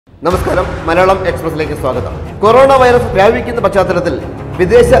നമസ്കാരം, മലയാളം എക്സ്പ്രസിലേക്ക് സ്വാഗതം. Corona virus വ്യാപിക്കുന്ന പശ്ചാത്തലത്തിൽ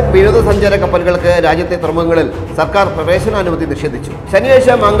വിദേശ വിനോദസഞ്ചാര കപ്പലുകൾക്ക് രാജ്യത്തെ തുറമുഖങ്ങളിൽ സർക്കാർ പ്രവേശനാനുമതി നിഷേധിച്ചു. ശനിയാഴ്ച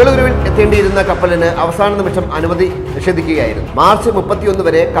മംഗളൂരുവിൽ എത്തേണ്ടിയിരുന്ന കപ്പലിന് അവസാന നിമിഷം അനുമതി നിഷേധിക്കുകയായിരുന്നു. മാർച്ച് 31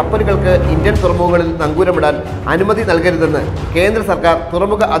 വരെ കപ്പലുകൾക്ക് ഇന്ത്യൻ തുറമുഖങ്ങളിൽ നങ്കൂരമിടാൻ അനുമതി നൽകരുതെന്ന് കേന്ദ്ര സർക്കാർ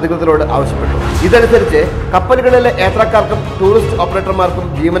തുറമുഖ അധികൃതരോട് ആവശ്യപ്പെട്ടു. ഇതനുസരിച്ച് കപ്പലുകളിലെ യാത്രക്കാർക്കും ടൂറിസ്റ്റ് ഓപ്പറേറ്റർമാർക്കും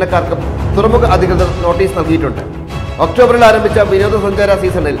ജീവനക്കാർക്കും തുറമുഖ അധികൃതർ നോട്ടീസ് നൽകിയിട്ടുണ്ട്. ഒക്ടോബറിൽ ആരംഭിച്ച വിനോദസഞ്ചാര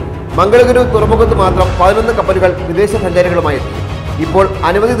സീസണിൽ മംഗളൂരു തുറമുഖത്ത് മാത്രം 11 കപ്പലുകൾ വിദേശ സഞ്ചാരികളുമായി എത്തി. ഇപ്പോൾ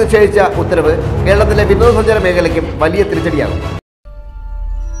അനുമതി നിശ്ചയിച്ച ഉത്തരവ് കേരളത്തിലെ വിനോദസഞ്ചാര മേഖലയ്ക്കും വലിയ തിരിച്ചടിയാകും.